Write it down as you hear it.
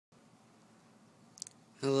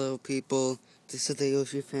Hello people, this is the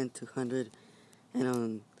Yoshi Fan 200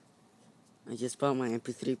 and I just bought my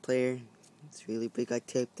MP3 player. It's really big. I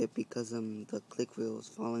taped it because the click wheel was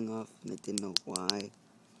falling off and I didn't know why.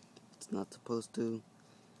 It's not supposed to.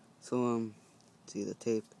 So see the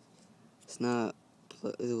tape. It's not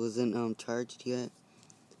it wasn't charged yet.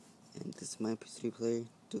 And this is my MP3 player,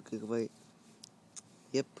 2 GB.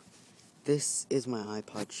 Yep. This is my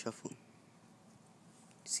iPod shuffle.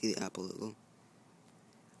 See the Apple logo.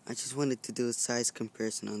 I just wanted to do a size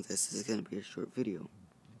comparison on this. This is gonna be a short video.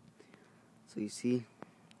 So you see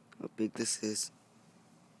how big this is.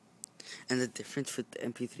 And the difference with the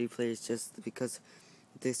MP3 player is just because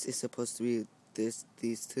this is supposed to be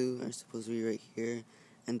these two are supposed to be right here,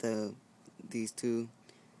 and these two,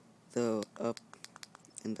 the up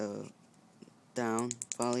and the down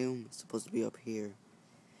volume, is supposed to be up here.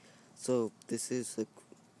 So this is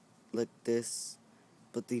like this,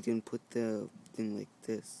 but they didn't put the thing like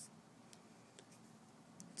this.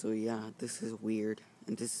 So yeah, this is weird,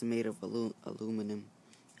 and this is made of aluminum.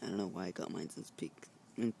 I don't know why I got mine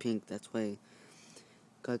in pink. That's why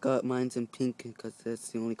I got mine in pink because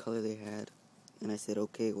that's the only color they had. And I said,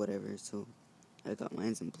 okay, whatever. So I got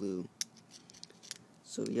mine in blue.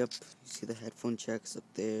 So yep, you see the headphone jacks up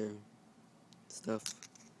there. Stuff.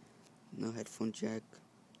 No headphone jack.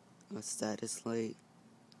 A status light.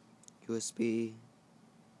 USB.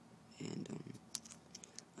 And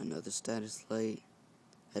another status light.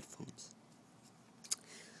 Headphones.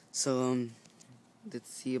 So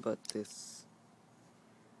let's see about this.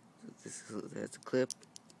 So that's a clip.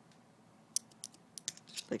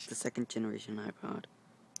 Like the second generation iPod.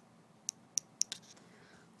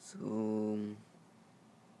 So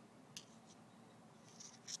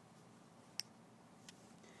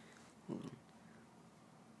hold on.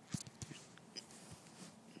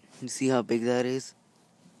 You see how big that is?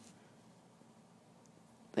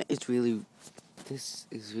 It's really, this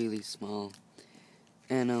is really small.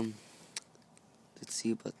 And let's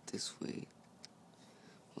see about this way.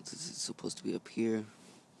 Well, this is supposed to be up here.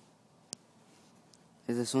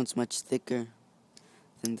 And this one's much thicker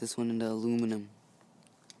than this one in the aluminum.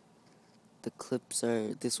 The clips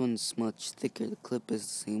are, this one's much thicker. The clip is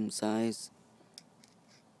the same size.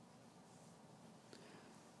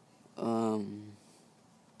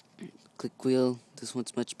 Click wheel, this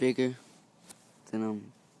one's much bigger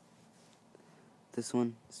than this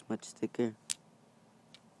one is much thicker.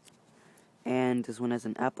 And this one has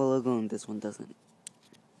an Apple logo and this one doesn't.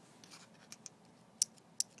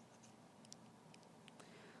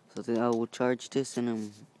 So then I will charge this,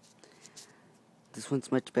 and this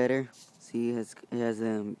one's much better. See, it has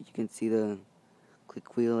you can see the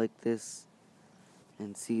click wheel like this,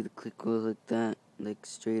 and see the click wheel like that, like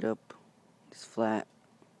straight up, it's flat.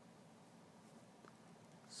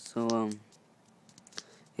 So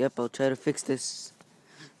yep, I'll try to fix this.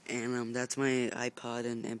 And that's my iPod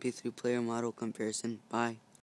and MP3 player model comparison. Bye.